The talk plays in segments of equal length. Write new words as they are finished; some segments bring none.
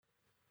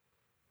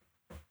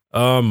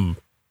I'm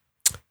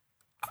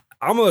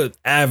an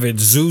avid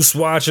Zeus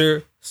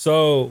watcher.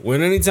 So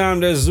anytime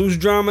there's Zeus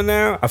drama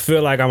now, I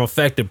feel like I'm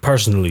affected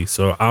personally.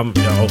 So I'm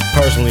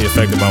personally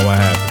affected by what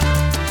happened.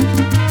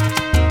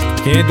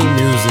 Can't do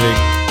music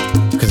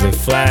because they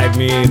flag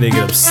me, they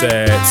get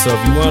upset. So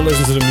if you want to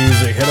listen to the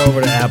music, head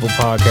over to Apple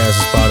Podcasts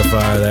or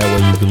Spotify. That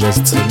way you can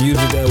listen to the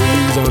music that we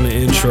use on the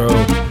intro.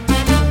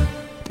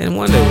 And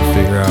one day we'll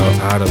figure out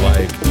how to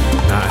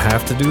not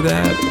have to do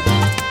that.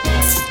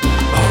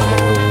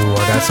 Oh,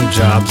 I got some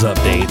jobs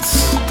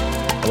updates.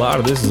 A lot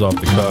of this is off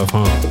the cuff,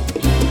 huh?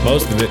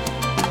 Most of it.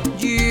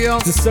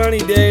 It's a sunny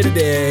day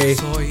today.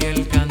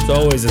 It's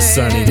always a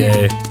sunny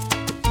day.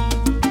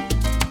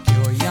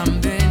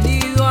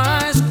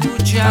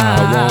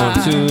 I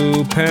want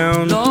to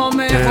pound. I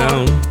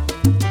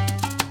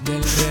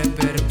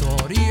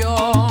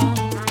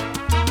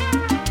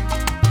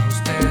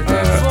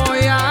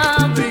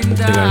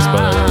think I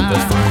spelled it wrong,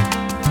 that's fine.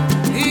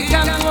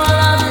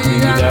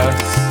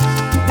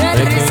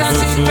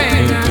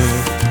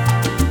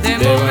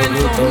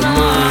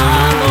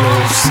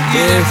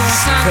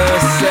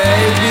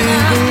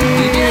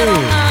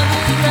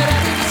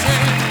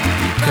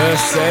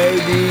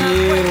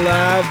 Kasabian,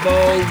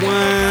 Lavoe.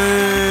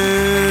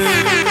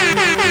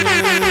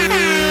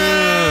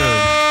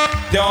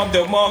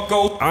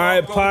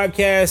 Alright,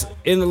 podcast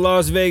in the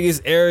Las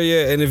Vegas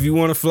area, and if you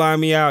want to fly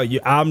me out,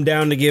 I'm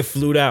down to get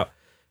flued out.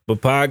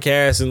 But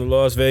podcast in the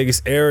Las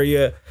Vegas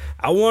area,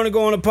 I want to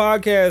go on a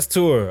podcast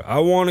tour. I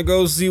want to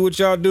go see what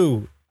y'all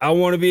do. I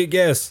want to be a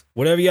guest.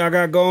 Whatever y'all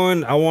got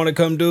going, I want to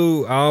come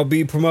do. I'll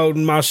be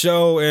promoting my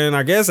show and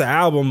I guess an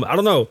album. I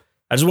don't know.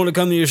 I just want to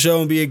come to your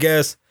show and be a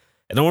guest,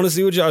 and I want to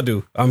see what y'all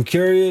do. I'm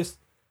curious.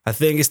 I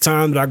think it's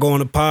time that I go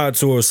on a pod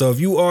tour. So if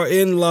you are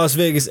in the Las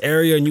Vegas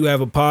area and you have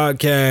a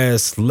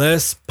podcast,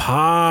 let's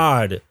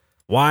pod.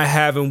 Why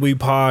haven't we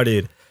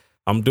podded?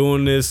 I'm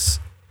doing this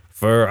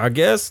for, I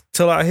guess,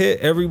 till I hit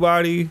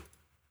everybody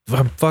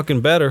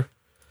fucking better.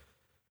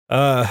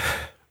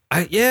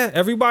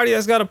 Everybody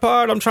that's got a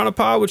pod, I'm trying to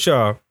pod with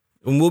y'all.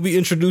 And we'll be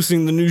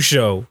introducing the new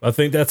show. I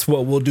think that's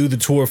what we'll do the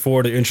tour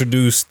for, to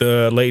introduce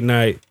the late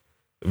night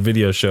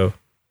video show.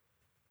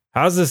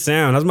 How's this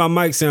sound? How's my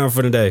mic sound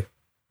for today?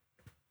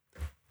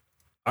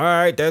 All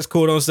right, that's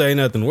cool. Don't say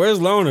nothing. Where's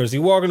Loner? Is he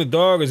walking the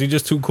dog or is he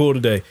just too cool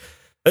today?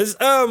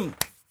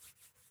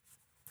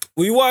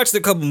 We watched a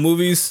couple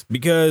movies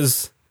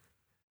because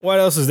what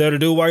else is there to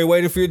do while you're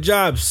waiting for your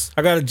jobs?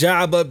 I got a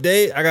job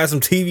update. I got some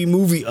TV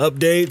movie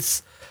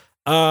updates.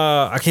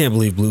 I can't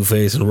believe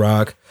Blueface and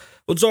Rock.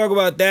 We'll talk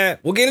about that.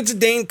 We'll get into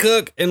Dane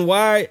Cook and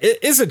why.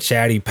 It's a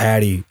chatty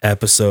patty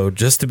episode,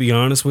 just to be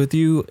honest with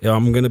you.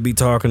 I'm going to be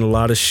talking a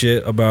lot of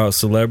shit about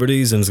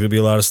celebrities, and it's going to be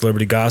a lot of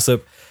celebrity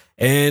gossip.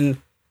 And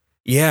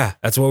yeah,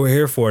 that's what we're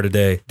here for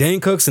today.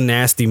 Dane Cook's a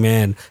nasty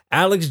man.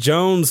 Alex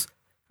Jones,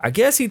 I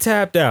guess he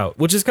tapped out,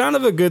 which is kind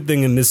of a good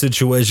thing in this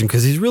situation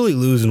because he's really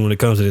losing when it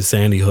comes to the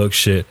Sandy Hook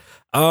shit.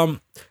 Who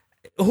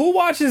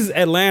watches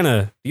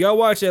Atlanta? Do y'all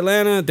watch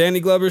Atlanta? Danny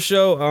Glover's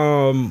show?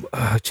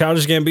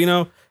 Childish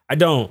Gambino? I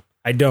don't.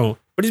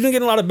 But he's been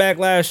getting a lot of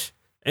backlash,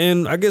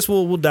 and I guess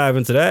we'll dive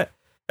into that.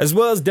 As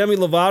well as Demi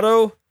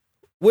Lovato,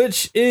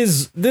 this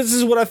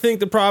is what I think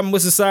the problem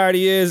with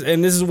society is,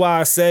 and this is why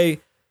I say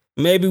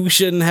maybe we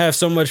shouldn't have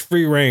so much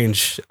free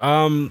range.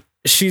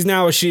 She's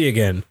now a she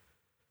again.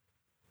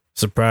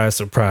 Surprise,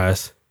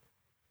 surprise.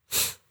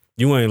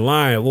 You ain't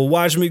lying. Well,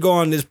 watch me go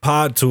on this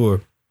pod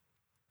tour.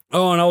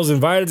 Oh, and I was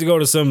invited to go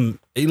to some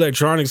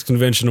electronics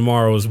convention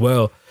tomorrow as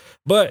well.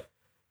 But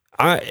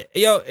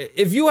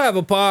if you have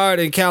a pod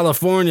in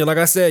California, like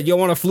I said, you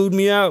want to flew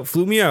me out,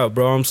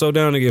 bro. I'm so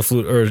down to get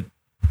flued. Or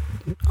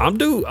I'll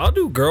do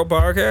girl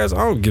podcasts.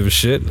 I don't give a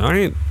shit.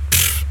 I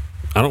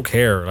don't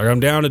care. Like,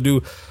 I'm down to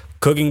do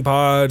cooking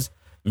pods,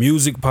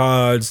 music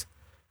pods,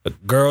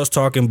 girls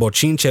talking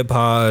bochinche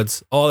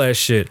pods, all that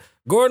shit.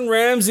 Gordon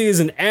Ramsay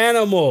is an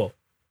animal.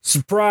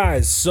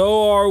 Surprise.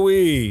 So are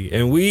we.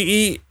 And we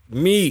eat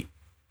meat.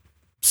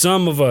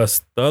 Some of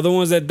us. The other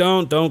ones that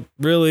don't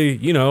really,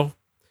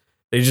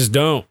 they just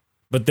don't.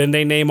 But then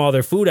they name all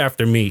their food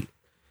after meat.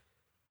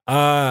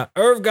 Irv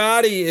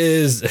Gotti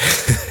is...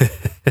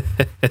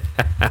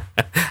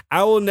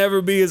 I will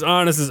never be as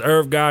honest as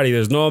Irv Gotti.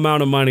 There's no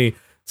amount of money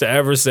to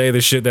ever say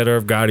the shit that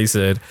Irv Gotti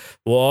said.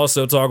 We'll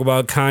also talk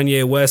about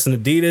Kanye West and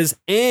Adidas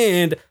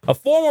and a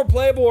former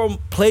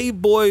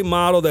Playboy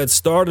model that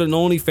started an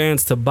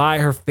OnlyFans to buy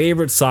her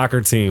favorite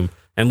soccer team.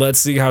 And let's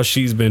see how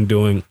she's been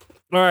doing.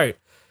 All right.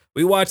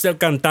 We watched El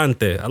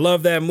Cantante. I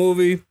love that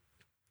movie.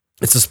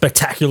 It's a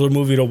spectacular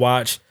movie to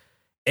watch.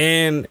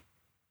 And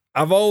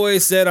I've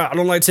always said I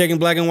don't like taking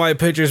black and white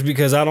pictures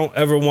because I don't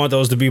ever want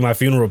those to be my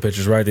funeral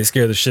pictures, right? They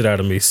scare the shit out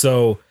of me.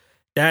 So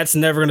that's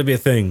never going to be a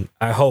thing.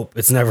 I hope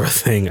it's never a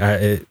thing.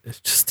 It's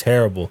just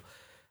terrible.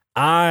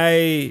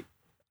 I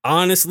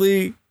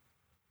honestly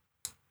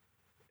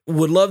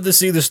would love to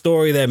see the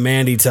story that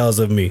Mandy tells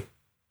of me,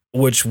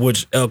 which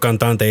El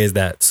Cantante is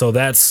that. So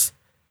that's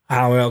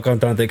how El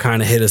Cantante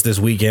kind of hit us this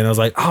weekend. I was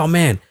like, oh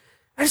man,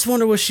 I just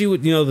wonder what she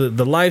would,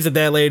 the life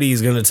that lady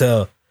is going to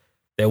tell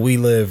that we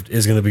lived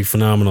is going to be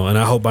phenomenal. And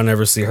I hope I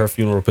never see her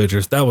funeral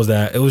pictures. That was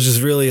that. It was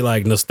just really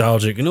like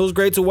nostalgic, and it was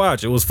great to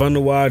watch. It was fun to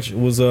watch. It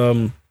was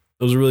a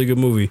really good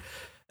movie,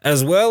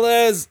 as well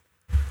as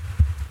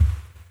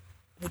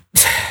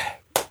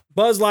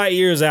Buzz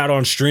Lightyear is out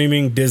on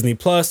streaming Disney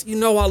Plus. You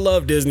know I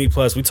love Disney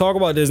Plus. We talk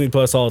about Disney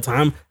Plus all the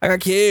time. I got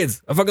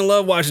kids. I fucking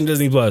love watching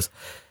Disney Plus.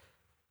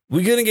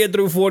 We couldn't get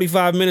through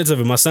 45 minutes of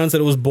it. My son said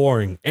it was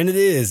boring. And it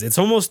is. It's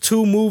almost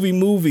 2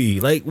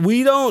 movie. Like,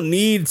 we don't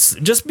need...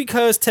 Just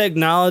because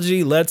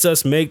technology lets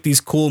us make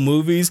these cool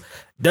movies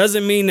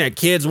doesn't mean that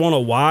kids want to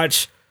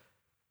watch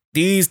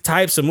these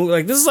types of movies.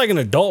 Like, this is like an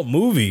adult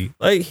movie.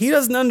 Like, he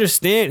doesn't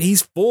understand.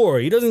 He's 4.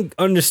 He doesn't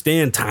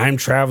understand time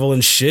travel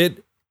and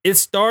shit. It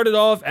started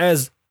off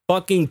as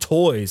fucking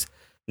toys.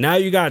 Now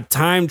you got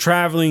time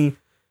traveling.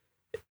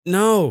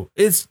 No,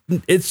 it's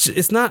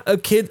not a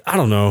kid. I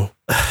don't know.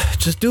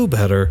 Just do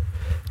better.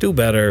 Do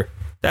better.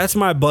 That's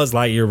my Buzz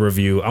Lightyear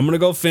review. I'm going to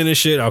go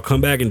finish it. I'll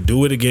come back and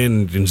do it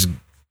again and just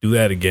do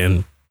that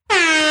again.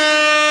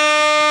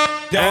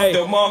 Hey,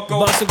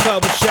 bust a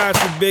couple shots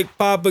for Big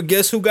Papa.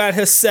 Guess who got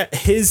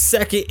his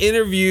second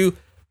interview?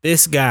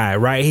 This guy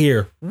right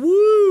here.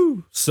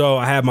 Woo! So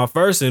I had my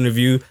first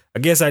interview. I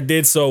guess I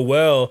did so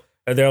well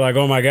that they're like,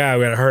 oh my God,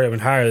 we gotta hurry up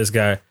and hire this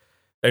guy.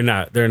 They're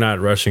not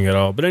rushing at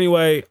all. But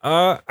anyway,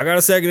 I got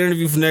a second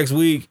interview for next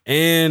week,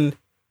 and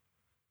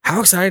how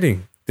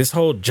exciting. This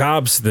whole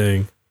jobs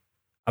thing.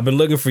 I've been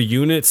looking for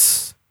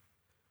units.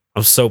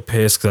 I'm so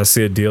pissed because I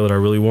see a deal that I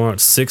really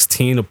want.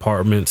 16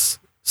 apartments,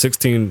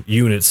 16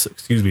 units,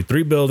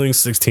 3 buildings,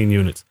 16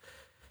 units.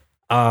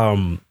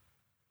 Fuck,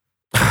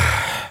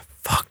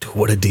 dude,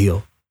 what a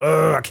deal.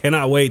 I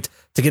cannot wait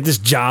to get this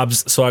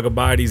jobs so I can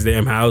buy these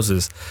damn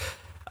houses.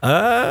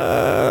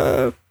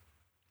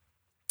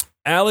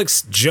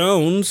 Alex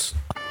Jones.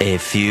 A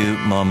few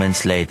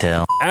moments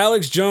later.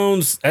 Alex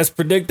Jones has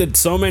predicted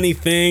so many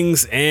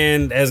things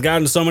and has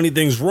gotten so many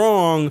things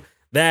wrong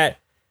that,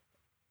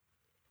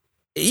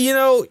 you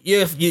know,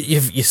 you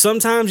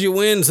sometimes you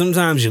win,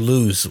 sometimes you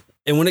lose.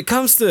 And when it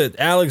comes to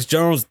Alex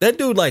Jones, that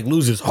dude like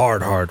loses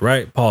hard,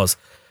 right? Pause.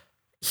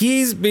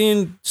 He's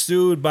being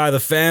sued by the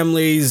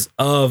families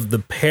of the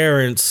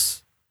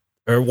parents,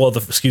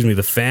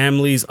 the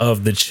families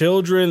of the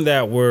children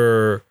that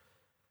were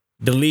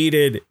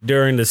deleted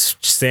during the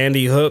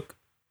Sandy Hook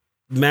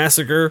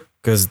massacre,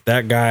 because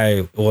that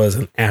guy was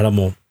an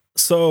animal.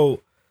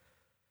 So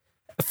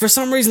for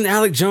some reason,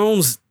 Alex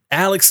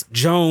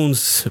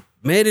Jones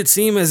made it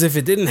seem as if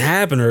it didn't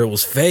happen or it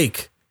was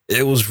fake.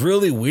 It was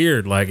really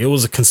weird. Like, it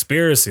was a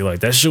conspiracy.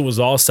 Like, that shit was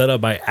all set up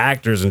by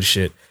actors and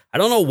shit. I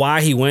don't know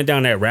why he went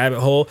down that rabbit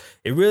hole.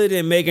 It really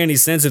didn't make any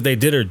sense if they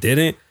did or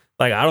didn't.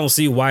 Like, I don't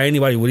see why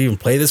anybody would even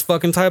play this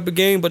fucking type of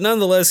game. But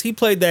nonetheless, he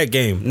played that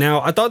game.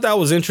 Now, I thought that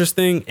was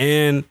interesting.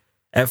 And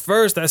at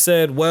first I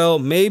said, well,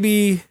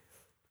 maybe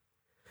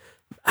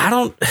I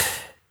don't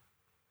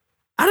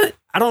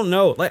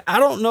know. Like, I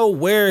don't know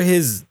where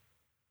his,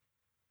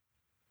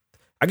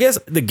 I guess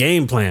the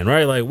game plan,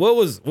 right? Like, what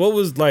was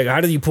like,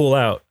 how did you pull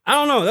out? I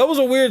don't know. That was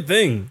a weird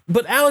thing.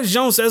 But Alex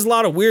Jones says a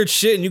lot of weird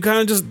shit, and you kind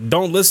of just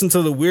don't listen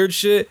to the weird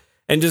shit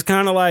and just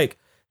kind of like,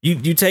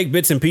 you take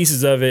bits and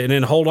pieces of it and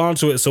then hold on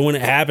to it. So when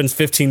it happens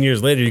 15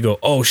 years later, you go,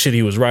 oh shit,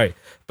 he was right.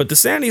 But the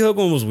Sandy Hook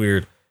one was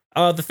weird.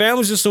 The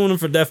family's just suing him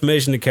for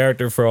defamation of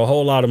character for a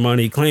whole lot of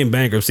money. He claimed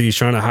bankruptcy. He's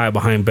trying to hide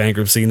behind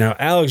bankruptcy. Now,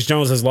 Alex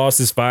Jones has lost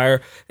his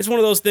fire. It's one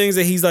of those things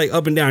that he's like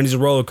up and down. He's a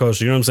roller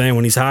coaster. You know what I'm saying?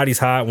 When he's hot, he's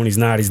hot. When he's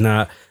not, he's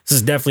not. This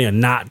is definitely a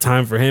not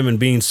time for him, and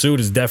being sued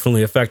is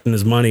definitely affecting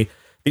his money.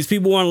 These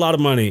people want a lot of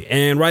money,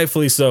 and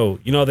rightfully so.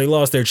 You know, they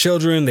lost their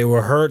children. They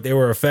were hurt. They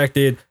were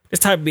affected. This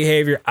type of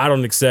behavior, I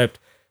don't accept.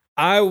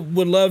 I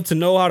would love to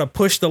know how to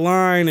push the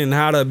line and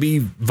how to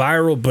be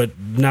viral, but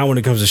not when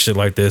it comes to shit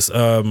like this.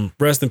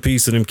 Rest in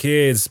peace to them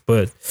kids,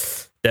 but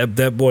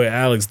that boy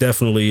Alex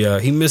definitely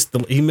he missed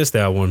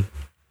that one.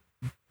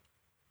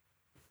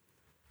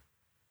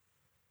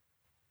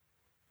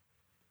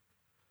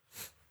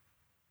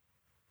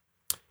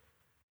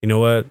 You know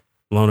what,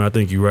 Lona? I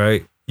think you're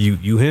right.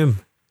 You him.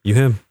 You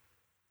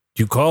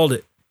called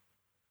it.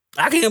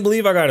 I can't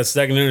believe I got a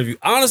second interview.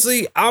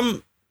 Honestly,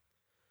 I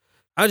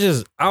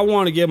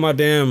want to get my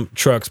damn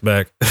trucks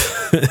back.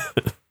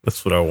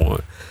 That's what I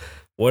want.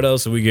 What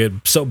else did we get?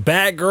 So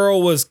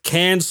Batgirl was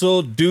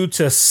canceled due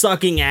to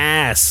sucking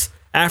ass.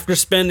 After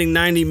spending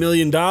 $90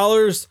 million,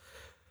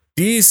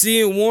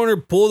 DC and Warner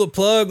pulled the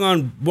plug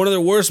on one of their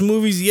worst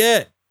movies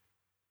yet.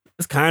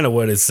 That's kind of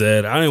what it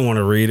said. I didn't want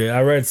to read it.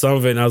 I read some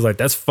of it and I was like,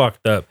 that's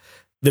fucked up.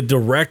 The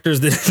directors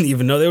didn't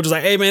even know. They were just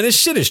like, hey man, this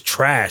shit is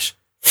trash.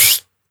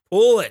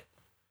 Pull it.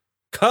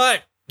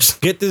 Cut.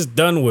 Just get this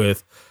done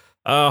with.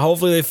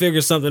 Hopefully they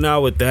figure something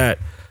out with that.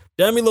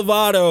 Demi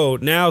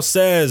Lovato now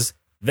says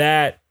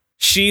that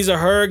she's a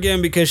her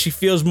again because she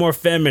feels more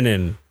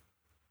feminine.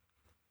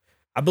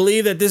 I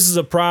believe that this is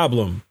a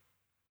problem.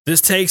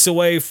 This takes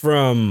away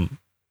from...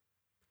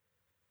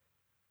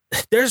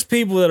 There's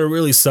people that are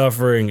really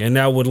suffering and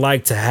that would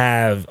like to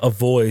have a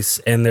voice,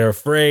 and they're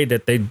afraid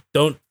that they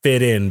don't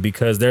fit in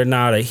because they're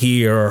not a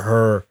he or a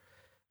her.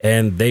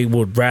 and they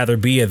would rather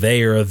be a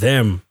they or a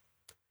them.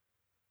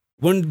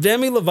 When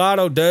Demi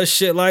Lovato does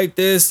shit like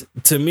this,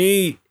 to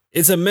me,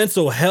 it's a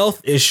mental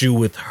health issue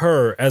with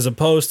her as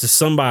opposed to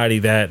somebody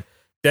that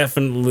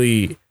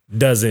definitely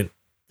doesn't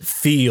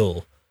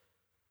feel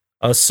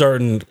a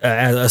certain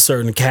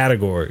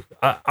category.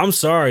 I'm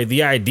sorry,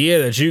 the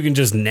idea that you can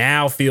just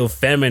now feel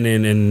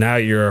feminine and now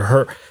you're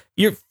her,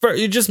 you're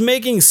just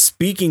making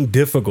speaking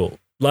difficult.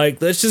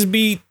 Like, let's just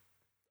be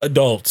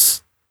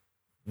adults.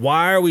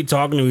 Why are we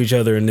talking to each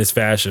other in this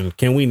fashion?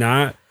 Can we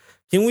not?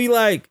 Can we,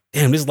 like,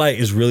 damn, this light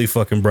is really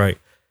fucking bright.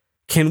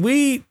 Can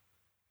we,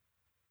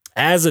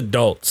 as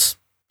adults,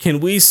 can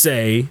we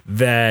say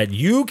that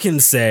you can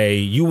say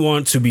you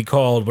want to be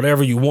called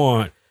whatever you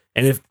want,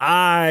 and if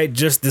I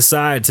just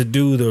decide to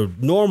do the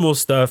normal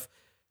stuff,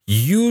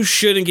 you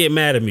shouldn't get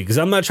mad at me because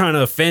I'm not trying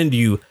to offend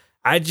you.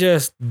 I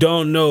just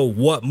don't know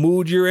what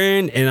mood you're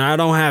in, and I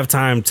don't have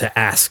time to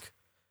ask.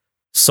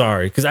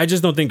 Sorry, because I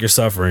just don't think you're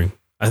suffering.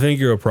 I think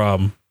you're a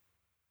problem.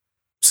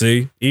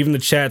 See, even the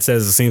chat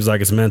says it seems like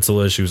it's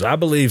mental issues. I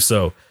believe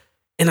so.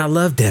 And I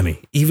love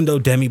Demi, even though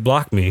Demi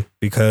blocked me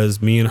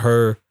because me and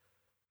her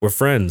were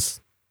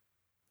friends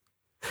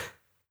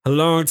a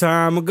long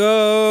time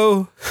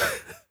ago.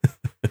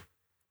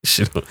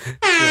 She don't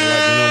like me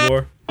no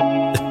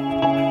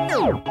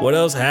more. What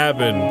else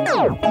happened?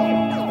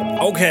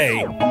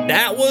 Okay,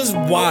 that was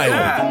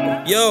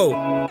wild.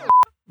 Yo,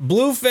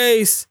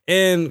 Blueface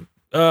and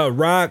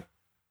Rock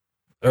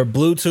or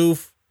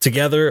Bluetooth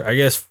together, I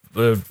guess,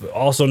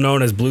 also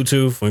known as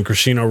Bluetooth, when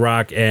Christina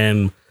Rock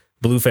and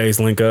Blueface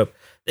link up.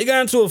 They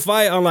got into a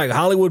fight on like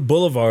Hollywood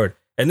Boulevard.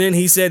 And then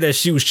he said that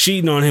she was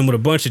cheating on him with a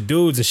bunch of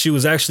dudes and she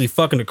was actually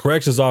fucking the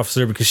corrections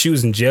officer because she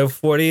was in jail for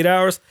 48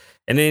 hours.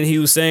 And then he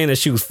was saying that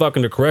she was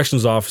fucking the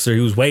corrections officer. He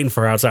was waiting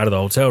for her outside of the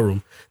hotel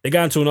room. They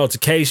got into an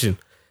altercation.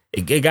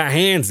 It got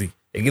handsy.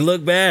 It can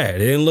look bad.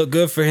 It didn't look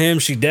good for him.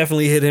 She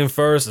definitely hit him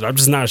first. And I'm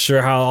just not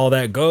sure how all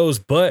that goes.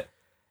 But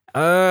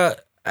I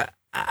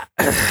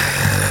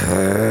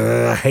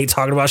hate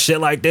talking about shit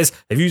like this.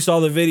 If you saw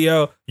the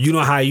video, you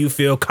know how you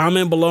feel.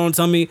 Comment below and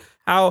tell me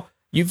how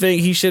you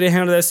think he should have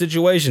handled that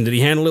situation. Did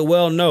he handle it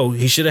well? No.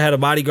 He should have had a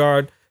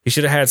bodyguard. He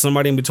should have had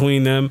somebody in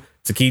between them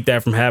to keep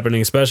that from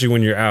happening, especially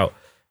when you're out.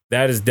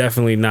 That is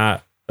definitely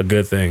not a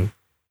good thing.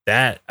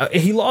 That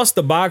he lost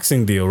the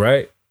boxing deal,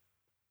 right?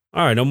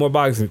 All right, no more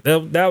boxing.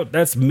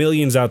 That's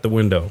millions out the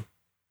window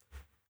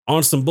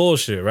on some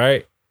bullshit,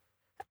 right?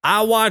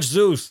 I watch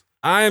Zeus.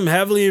 I am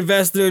heavily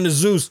invested in the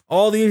Zeus.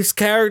 All these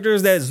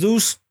characters that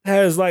Zeus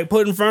has like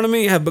put in front of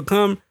me have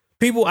become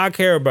people I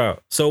care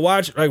about. So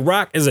watch, like,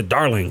 Rock is a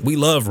darling. We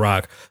love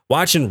Rock.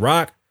 Watching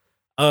Rock,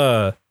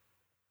 you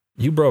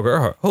broke her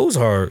heart. Whose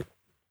heart?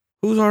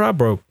 Whose heart I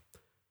broke?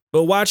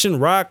 But watching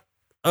Rock,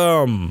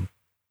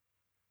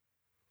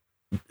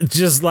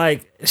 just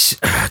like,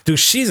 dude,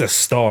 she's a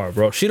star,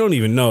 bro. She don't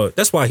even know it.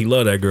 That's why he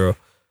loved that girl.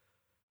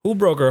 Who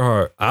broke her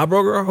heart? I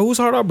broke her. Whose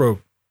heart I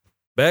broke?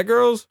 Bad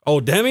girls? Oh,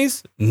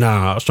 Demi's?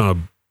 Nah, I was trying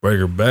to break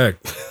her back.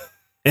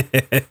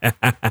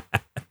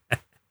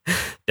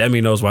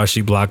 Demi knows why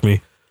she blocked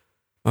me.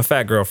 My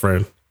fat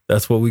girlfriend.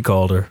 That's what we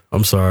called her.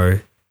 I'm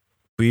sorry.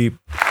 Beep.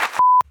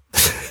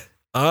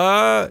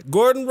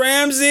 Gordon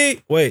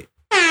Ramsay. Wait.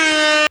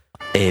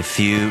 A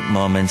few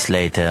moments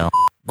later.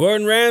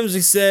 Gordon Ramsay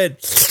said,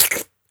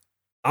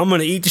 I'm going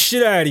to eat the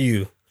shit out of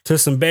you to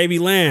some baby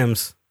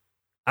lambs.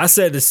 I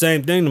said the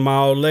same thing to my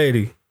old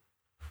lady.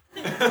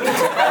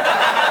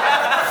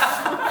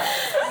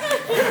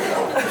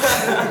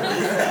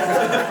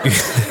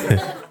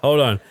 Hold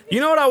on.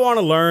 You know what I want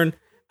to learn?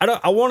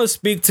 I want to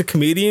speak to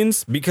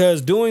comedians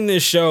because doing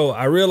this show,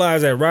 I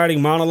realize that writing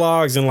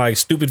monologues and like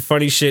stupid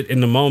funny shit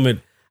in the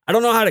moment, I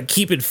don't know how to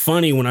keep it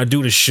funny when I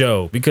do the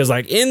show because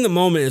like in the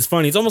moment it's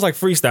funny. It's almost like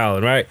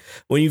freestyling, right?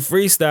 When you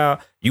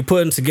freestyle, you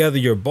putting together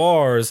your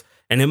bars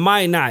and it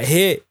might not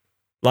hit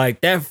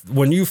like that.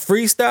 When you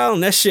freestyle,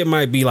 and that shit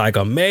might be like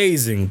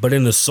amazing, but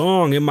in the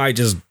song, it might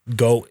just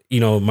go,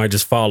 it might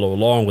just follow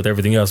along with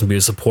everything else and be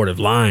a supportive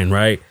line,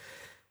 right?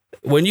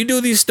 When you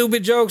do these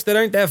stupid jokes that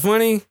ain't that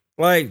funny,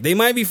 like they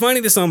might be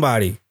funny to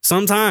somebody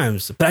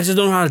sometimes, but I just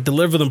don't know how to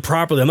deliver them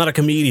properly. I'm not a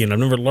comedian. I've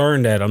never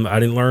learned that. I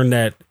didn't learn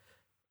that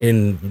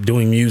in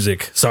doing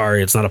music.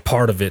 Sorry, it's not a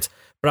part of it,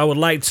 but I would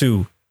like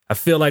to. I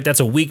feel like that's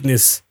a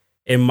weakness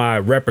in my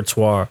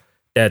repertoire,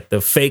 that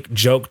the fake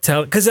joke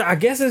telling, because I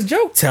guess it's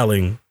joke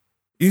telling.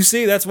 You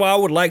see, that's why I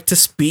would like to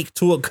speak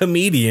to a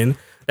comedian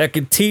that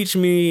could teach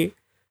me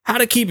how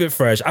to keep it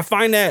fresh. I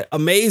find that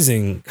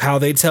amazing how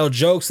they tell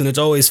jokes and it's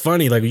always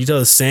funny. Like you tell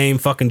the same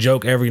fucking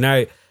joke every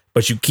night,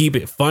 but you keep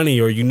it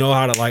funny, or you know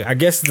how to, like, I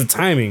guess it's the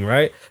timing,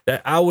 right?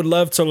 That I would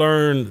love to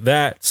learn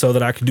that so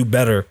that I could do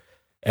better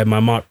at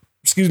my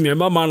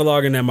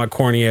monologue and at my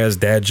corny ass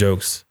dad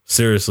jokes.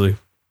 Seriously.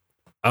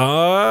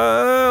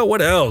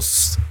 What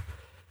else?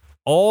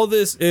 All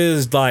this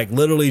is like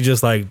literally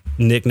just like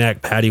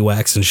knick-knack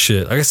paddywhacks and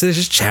shit. Like I said, it's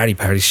just chatty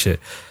patty shit.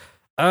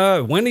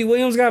 Wendy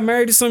Williams got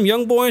married to some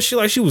young boy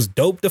and she was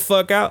dope the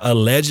fuck out,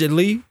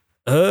 allegedly.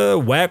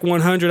 Whack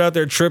 100 out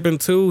there tripping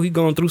too. He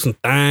going through some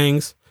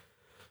things.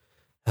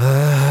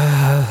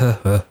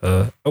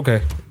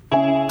 Okay.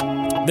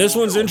 This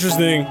one's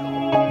interesting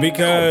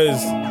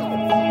because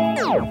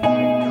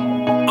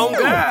oh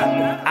God,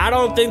 I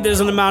don't think there's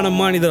an amount of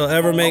money that'll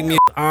ever make me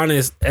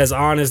honest as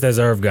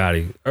Irv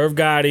Gotti. Irv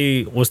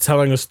Gotti was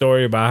telling a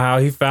story about how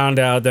he found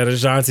out that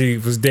Ashanti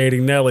was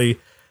dating Nelly,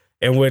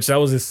 in which that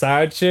was his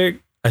side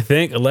chick, I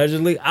think,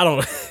 allegedly. I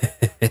don't.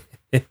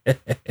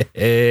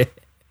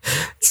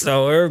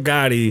 So Irv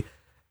Gotti,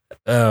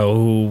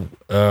 who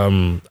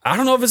I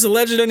don't know if it's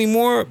alleged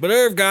anymore, but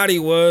Irv Gotti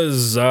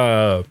was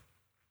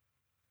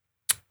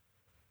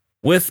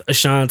with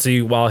Ashanti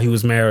while he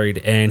was married,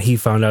 and he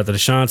found out that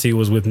Ashanti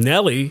was with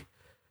Nelly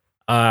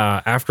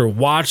after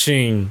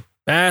watching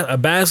a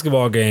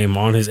basketball game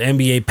on his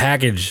NBA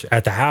package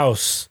at the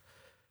house.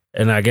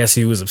 And I guess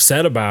he was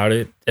upset about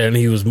it, and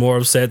he was more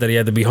upset that he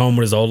had to be home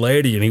with his old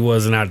lady and he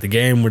wasn't at the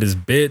game with his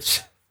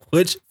bitch.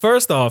 Which,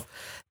 first off,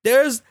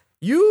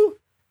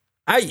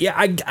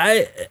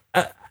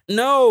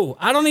 no,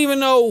 I don't even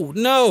know.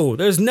 No,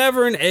 there's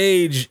never an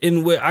age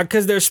in which,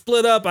 because they're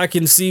split up, I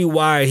can see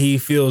why he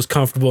feels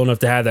comfortable enough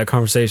to have that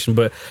conversation.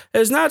 But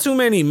there's not too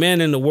many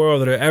men in the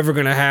world that are ever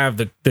going to have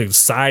the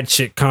side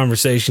chick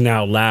conversation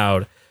out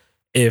loud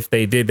if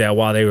they did that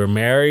while they were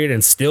married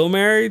and still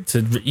married.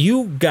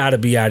 You got to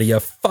be out of your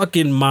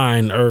fucking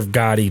mind, Irv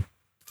Gotti.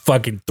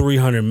 Fucking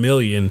 300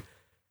 million.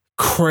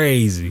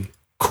 Crazy.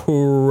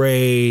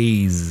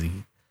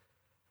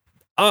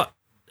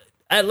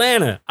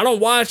 Atlanta. I don't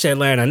watch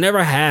Atlanta. I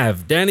never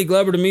have. Danny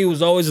Glover to me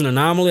was always an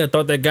anomaly. I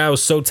thought that guy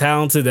was so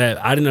talented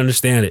that I didn't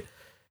understand it.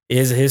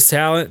 His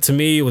talent to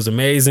me was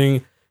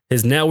amazing.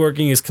 His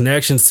networking, his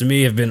connections to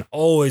me have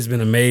always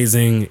been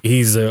amazing.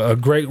 He's a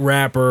great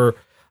rapper.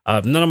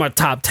 None of my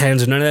top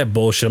 10s or none of that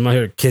bullshit. I'm not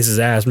here to kiss his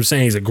ass. I'm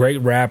saying he's a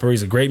great rapper.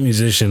 He's a great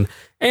musician.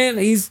 And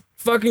he's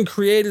fucking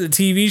created a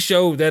TV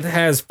show that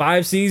has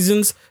 5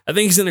 seasons. I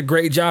think he's done a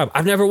great job.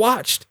 I've never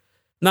watched.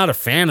 Not a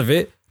fan of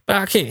it. But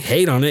I can't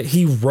hate on it.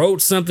 He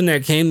wrote something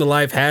that came to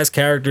life, has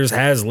characters,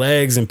 has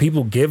legs, and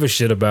people give a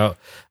shit about.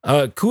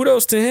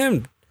 Kudos to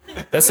him.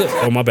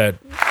 Oh, my bad.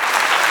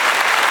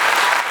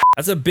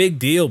 That's a big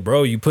deal,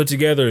 bro. You put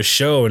together a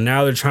show, and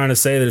now they're trying to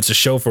say that it's a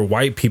show for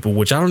white people,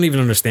 which I don't even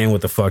understand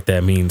what the fuck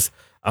that means.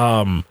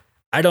 I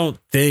don't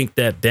think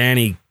that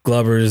Danny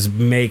Glover is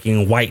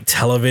making white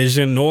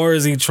television, nor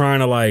is he trying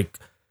to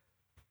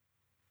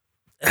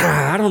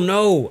I don't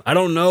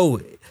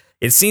know.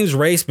 It seems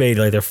race bait,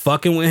 like they're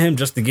fucking with him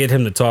just to get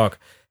him to talk.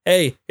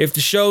 Hey, if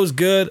the show's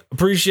good,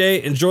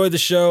 enjoy the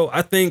show.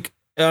 I think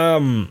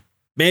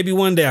maybe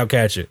one day I'll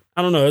catch it.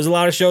 I don't know. There's a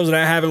lot of shows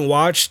that I haven't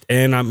watched,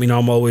 and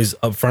I'm always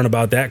upfront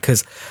about that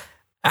because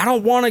I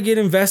don't want to get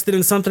invested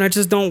in something I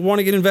just don't want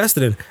to get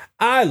invested in.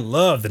 I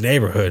love The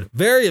Neighborhood.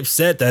 Very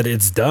upset that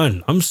it's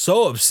done. I'm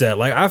so upset.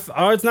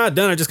 It's not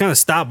done. I just kind of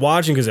stopped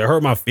watching because it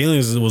hurt my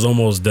feelings as it was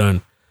almost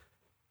done.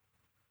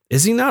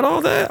 Is he not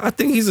all that? I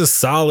think he's a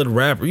solid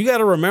rapper. You got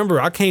to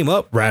remember, I came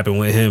up rapping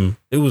with him.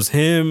 It was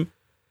him.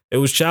 It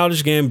was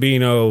Childish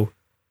Gambino.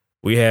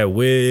 We had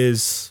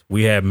Wiz.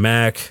 We had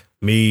Mac.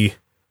 Me.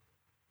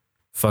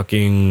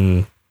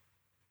 Fucking.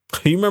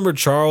 You remember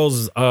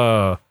Charles?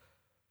 Damn,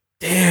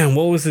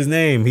 what was his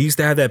name? He used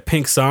to have that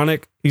pink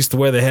Sonic. He used to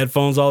wear the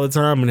headphones all the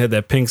time and had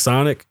that pink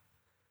Sonic.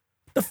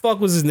 What the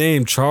fuck was his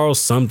name? Charles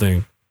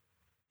something.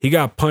 He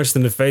got punched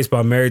in the face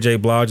by Mary J.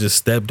 Blige's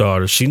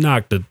stepdaughter. She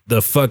knocked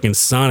the fucking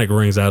Sonic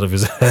rings out of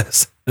his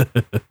ass.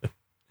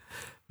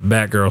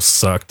 Batgirl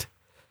sucked.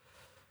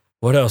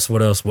 What else?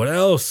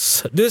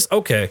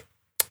 Okay.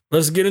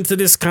 Let's get into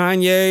this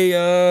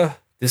Kanye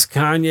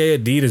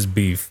Adidas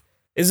beef.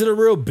 Is it a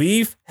real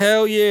beef?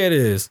 Hell yeah, it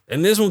is.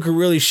 And this one could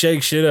really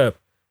shake shit up.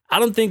 I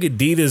don't think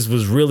Adidas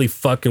was really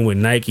fucking with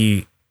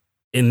Nike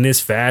in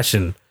this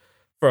fashion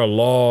for a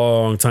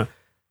long time.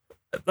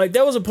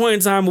 There was a point in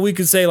time where we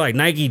could say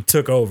Nike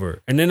took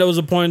over. And then there was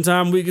a point in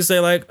time we could say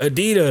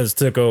Adidas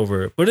took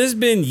over. But it's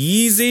been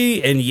Yeezy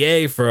and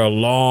Ye for a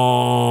long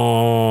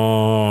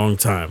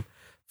time.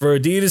 For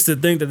Adidas to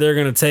think that they're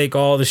going to take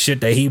all the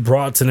shit that he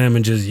brought to them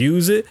and just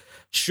use it.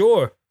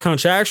 Sure,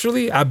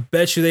 contractually, I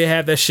bet you they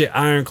have that shit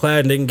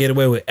ironclad and they can get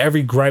away with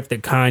every gripe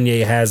that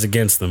Kanye has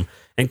against them.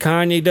 And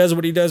Kanye does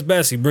what he does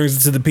best. He brings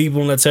it to the people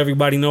and lets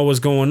everybody know what's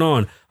going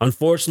on.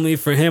 Unfortunately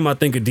for him, I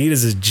think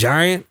Adidas is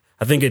giant.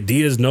 I think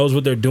Adidas knows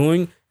what they're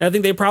doing. And I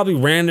think they probably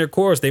ran their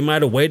course. They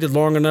might have waited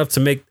long enough to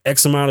make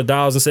X amount of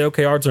dollars and say,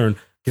 okay, our turn.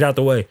 Get out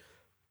the way.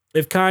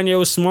 If Kanye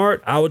was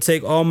smart, I would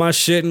take all my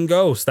shit and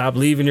go. Stop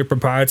leaving your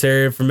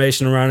proprietary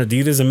information around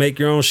Adidas and make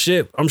your own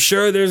shit. I'm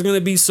sure there's going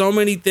to be so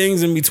many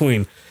things in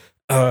between.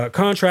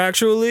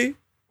 Contractually,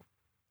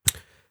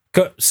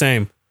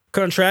 same.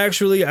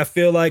 Contractually, I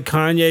feel like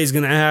Kanye is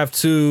going to have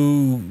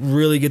to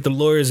really get the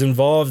lawyers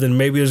involved, and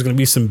maybe there's going to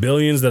be some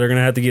billions that are going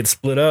to have to get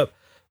split up.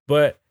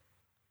 But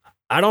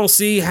I don't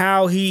see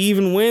how he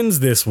even wins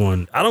this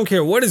one. I don't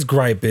care what his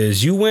gripe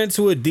is. You went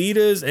to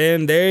Adidas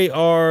and they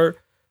are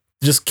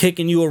just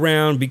kicking you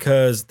around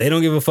because they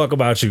don't give a fuck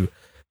about you.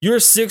 You're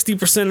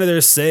 60% of their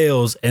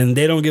sales and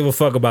they don't give a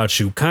fuck about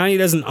you. Kanye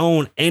doesn't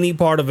own any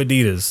part of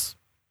Adidas.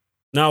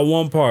 Not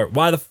one part.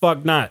 Why the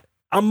fuck not?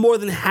 I'm more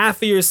than half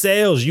of your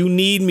sales. You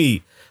need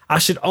me. I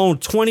should own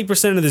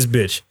 20% of this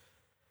bitch.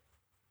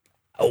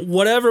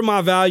 Whatever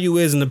my value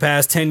is in the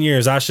past 10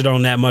 years, I should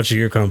own that much of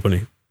your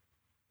company.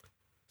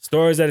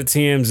 Stories at a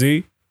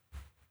TMZ.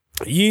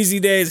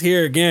 Yeezy Day is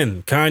here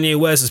again. Kanye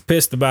West is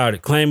pissed about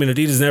it, claiming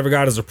Adidas never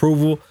got his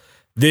approval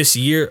this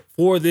year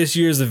for this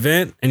year's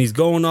event, and he's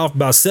going off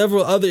about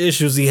several other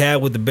issues he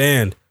had with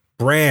the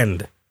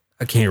brand.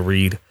 I can't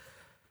read.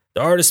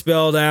 The artist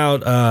spelled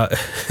out,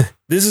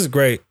 this is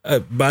great.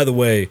 By the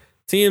way,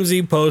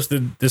 TMZ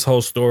posted this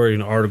whole story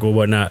and article,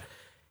 whatnot.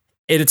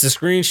 And it's a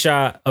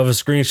screenshot of a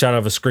screenshot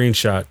of a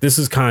screenshot. This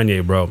is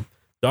Kanye, bro.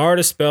 The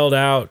artist spelled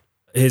out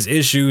his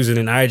issues in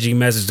an IG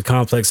message to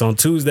Complex on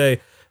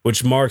Tuesday,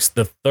 which marks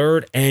the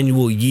third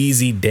annual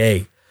Yeezy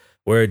Day,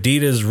 where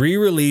Adidas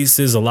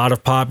re-releases a lot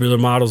of popular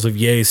models of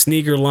Ye's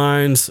sneaker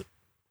lines.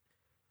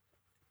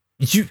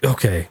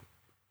 Okay.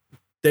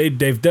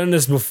 They've done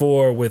this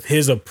before with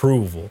his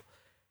approval.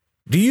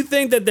 Do you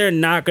think that they're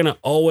not going to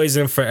always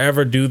and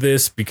forever do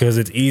this because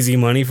it's easy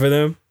money for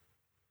them?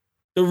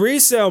 The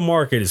resale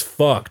market is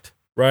fucked,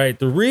 right?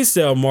 The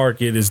resale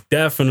market is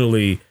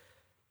definitely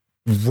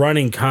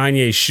running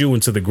Kanye's shoe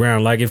into the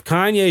ground. Like if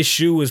Kanye's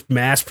shoe was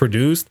mass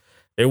produced,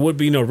 there would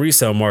be no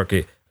resale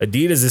market.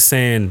 Adidas is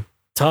saying,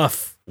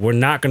 tough. We're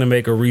not going to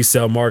make a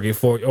resale market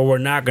for you, or we're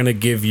not going to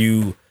give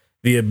you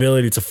the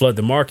ability to flood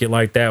the market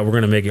like that. We're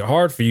going to make it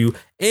hard for you,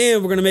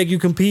 and we're going to make you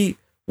compete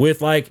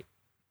with like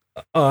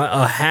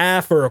a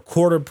half or a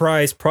quarter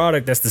price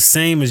product that's the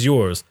same as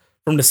yours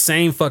from the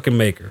same fucking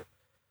maker.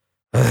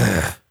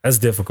 That's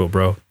difficult,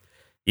 bro.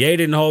 Ye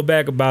didn't hold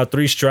back about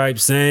 3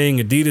 Stripes, saying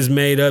Adidas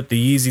made up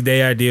the Yeezy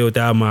Day idea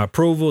without my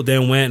approval,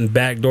 then went and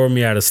backdoored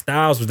me out of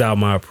styles without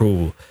my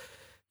approval.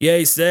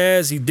 Ye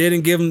says he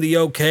didn't give him the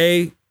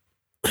okay.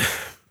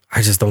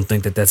 I just don't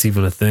think that that's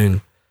even a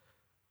thing.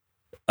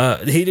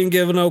 He didn't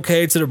give an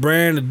okay to the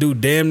brand to do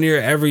damn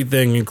near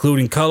everything,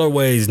 including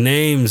colorways,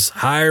 names,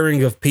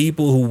 hiring of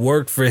people who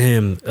worked for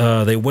him.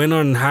 They went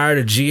on and hired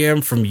a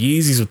GM from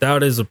Yeezys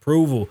without his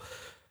approval.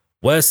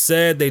 West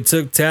said they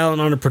took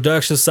talent on the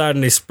production side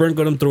and they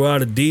sprinkled them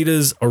throughout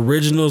Adidas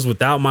originals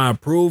without my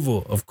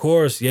approval. Of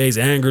course, Ye's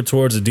anger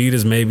towards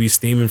Adidas may be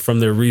stemming from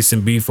their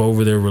recent beef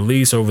over their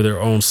release over their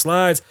own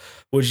slides,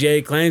 which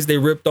Ye claims they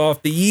ripped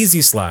off the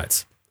Yeezy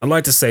slides. I'd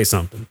like to say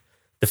something.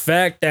 The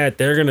fact that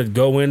they're going to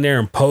go in there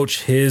and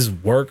poach his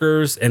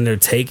workers and they're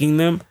taking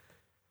them,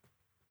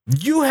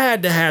 you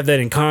had to have that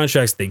in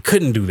contracts. They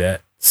couldn't do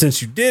that.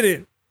 Since you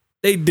didn't,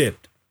 they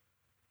dipped.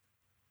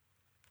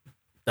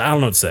 I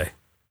don't know what to say.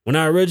 When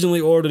I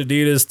originally ordered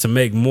Adidas to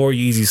make more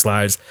Yeezy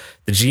slides,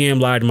 the GM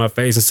lied to my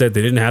face and said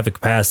they didn't have the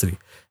capacity.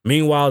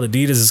 Meanwhile,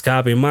 Adidas is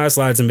copying my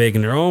slides and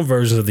making their own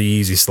versions of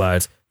the Yeezy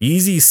slides.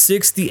 Yeezy is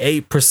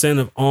 68%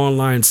 of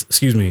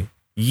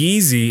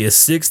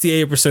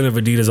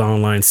Adidas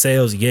online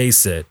sales, Ye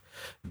said.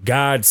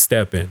 God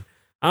step in.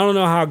 I don't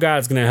know how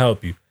God's going to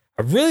help you.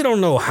 I really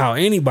don't know how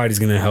anybody's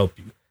going to help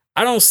you.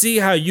 I don't see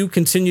how you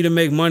continue to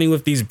make money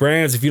with these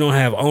brands if you don't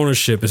have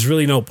ownership. It's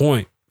really no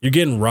point. You're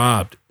getting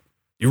robbed.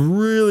 You're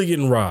really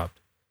getting robbed.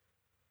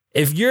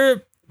 If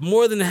you're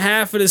more than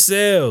half of the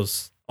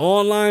sales,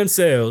 online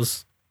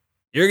sales,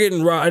 you're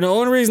getting robbed. And the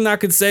only reason I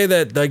could say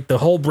that like the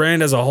whole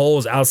brand as a whole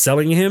is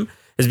outselling him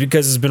is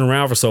because it's been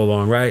around for so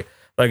long, right?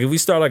 Like if we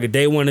start like a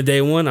day one to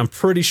day one, I'm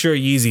pretty sure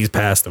Yeezy's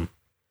passed him.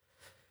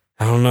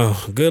 I don't know.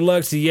 Good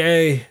luck to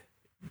Ye.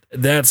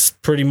 That's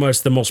pretty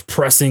much the most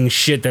pressing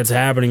shit that's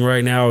happening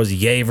right now is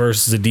Ye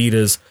versus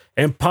Adidas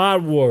and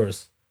Pod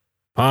Wars.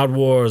 Pod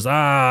Wars.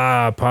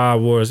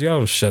 Pod Wars.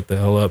 Y'all shut the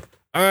hell up.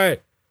 All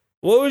right.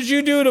 What would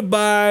you do to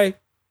buy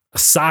a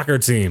soccer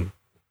team?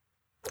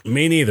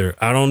 Me neither.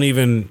 I don't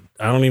even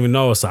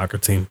know a soccer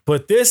team.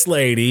 But this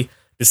lady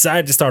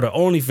decided to start an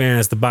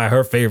OnlyFans to buy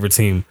her favorite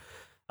team.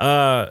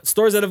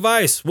 Stories of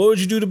advice. What would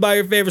you do to buy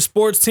your favorite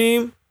sports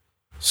team?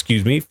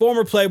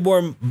 Former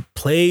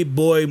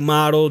Playboy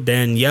model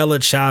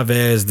Daniela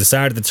Chavez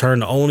decided to turn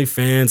to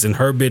OnlyFans in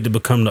her bid to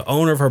become the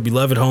owner of her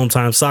beloved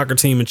hometown soccer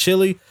team in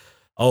Chile,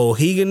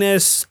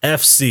 O'Higgins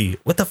FC.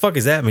 What the fuck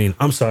does that mean?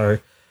 I'm sorry.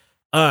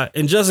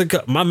 In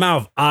just my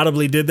mouth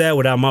audibly did that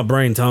without my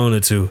brain telling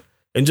it to.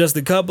 In just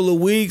a couple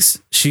of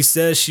weeks, she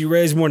says she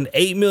raised more than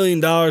 $8 million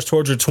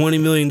towards her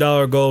 $20 million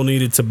goal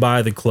needed to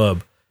buy the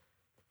club.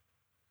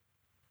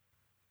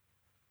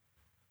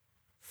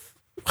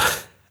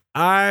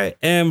 I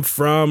am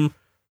from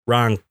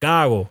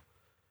Rancagua,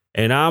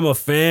 and I'm a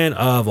fan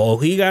of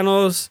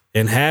O'Higanos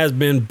and has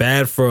been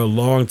bad for a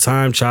long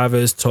time,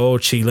 Chavez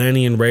told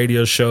Chilean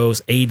radio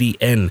shows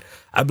ADN.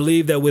 I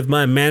believe that with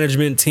my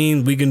management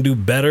team, we can do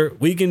better.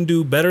 We can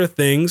do better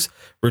things,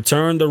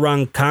 return the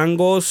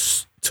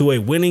Rancagos to a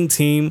winning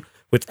team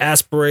with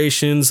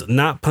aspirations,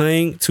 not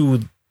playing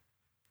to...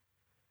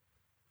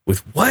 With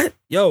what?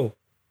 Yo,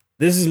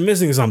 this is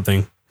missing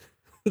something.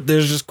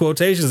 There's just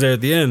quotations there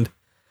at the end.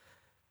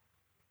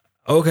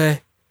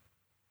 Okay.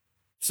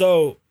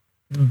 So,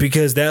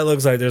 because that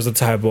looks like there's a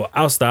typo,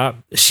 I'll stop.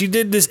 She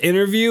did this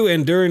interview,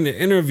 and during the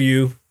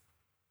interview,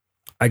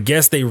 I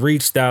guess the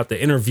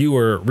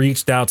interviewer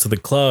reached out to the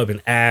club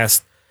and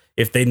asked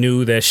if they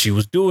knew that she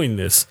was doing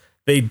this.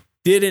 They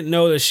didn't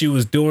know that she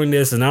was doing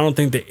this, and I don't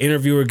think the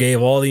interviewer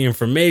gave all the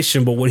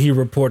information, but what he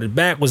reported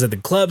back was that the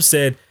club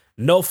said,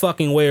 no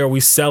fucking way are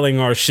we selling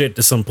our shit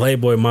to some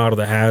Playboy model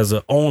that has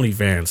a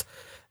OnlyFans.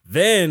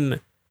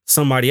 Then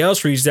somebody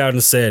else reached out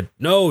and said,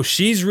 no,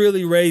 she's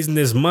really raising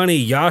this money.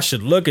 Y'all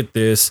should look at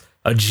this.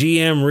 A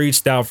GM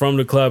reached out from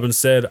the club and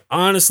said,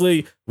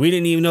 honestly, we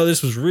didn't even know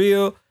this was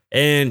real.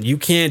 And you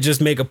can't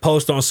just make a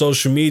post on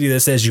social media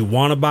that says you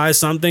want to buy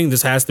something.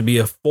 This has to be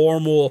a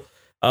formal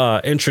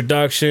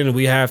introduction.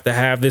 We have to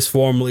have this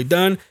formally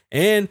done.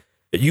 And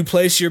you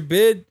place your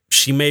bid,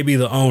 she may be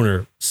the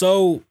owner.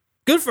 So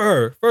good for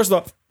her. First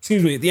off,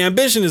 excuse me, the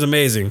ambition is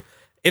amazing.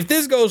 If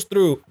this goes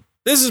through,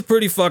 this is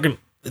pretty fucking,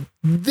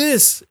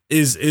 this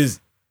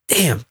is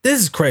damn, this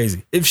is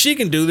crazy. If she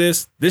can do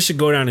this, this should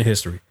go down in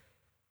history.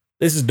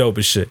 This is dope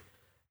as shit.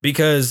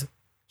 Because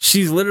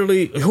she's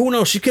literally, who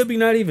knows, she could be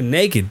not even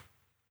naked,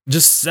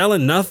 just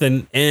selling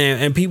nothing.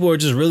 And people are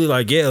just really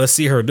like, yeah, let's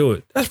see her do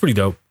it. That's pretty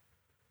dope.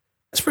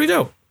 That's pretty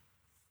dope.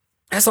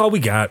 That's all we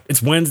got.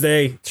 It's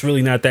Wednesday. It's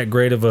really not that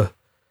great of a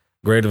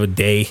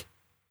day.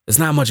 There's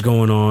not much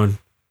going on.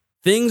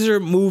 Things are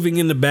moving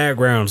in the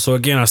background. So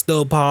again, I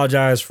still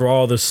apologize for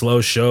all the slow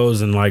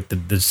shows and like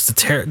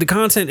the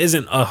content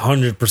isn't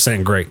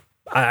 100% great.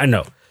 I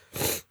know.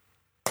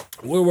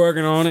 We're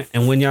working on it,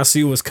 and when y'all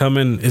see what's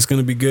coming, it's going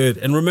to be good.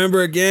 And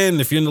remember, again,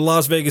 if you're in the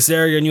Las Vegas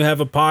area and you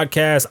have a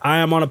podcast, I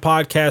am on a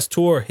podcast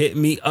tour. Hit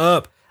me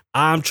up.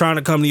 I'm trying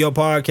to come to your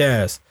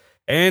podcast.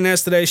 And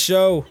that's today's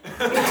show.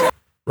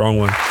 Wrong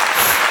one.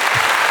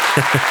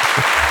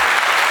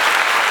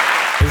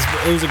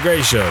 It was a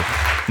great show.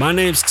 My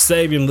name's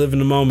Kasabian. Live in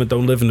the moment.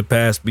 Don't live in the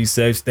past. Be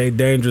safe. Stay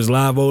dangerous.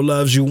 Lavoe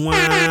loves you.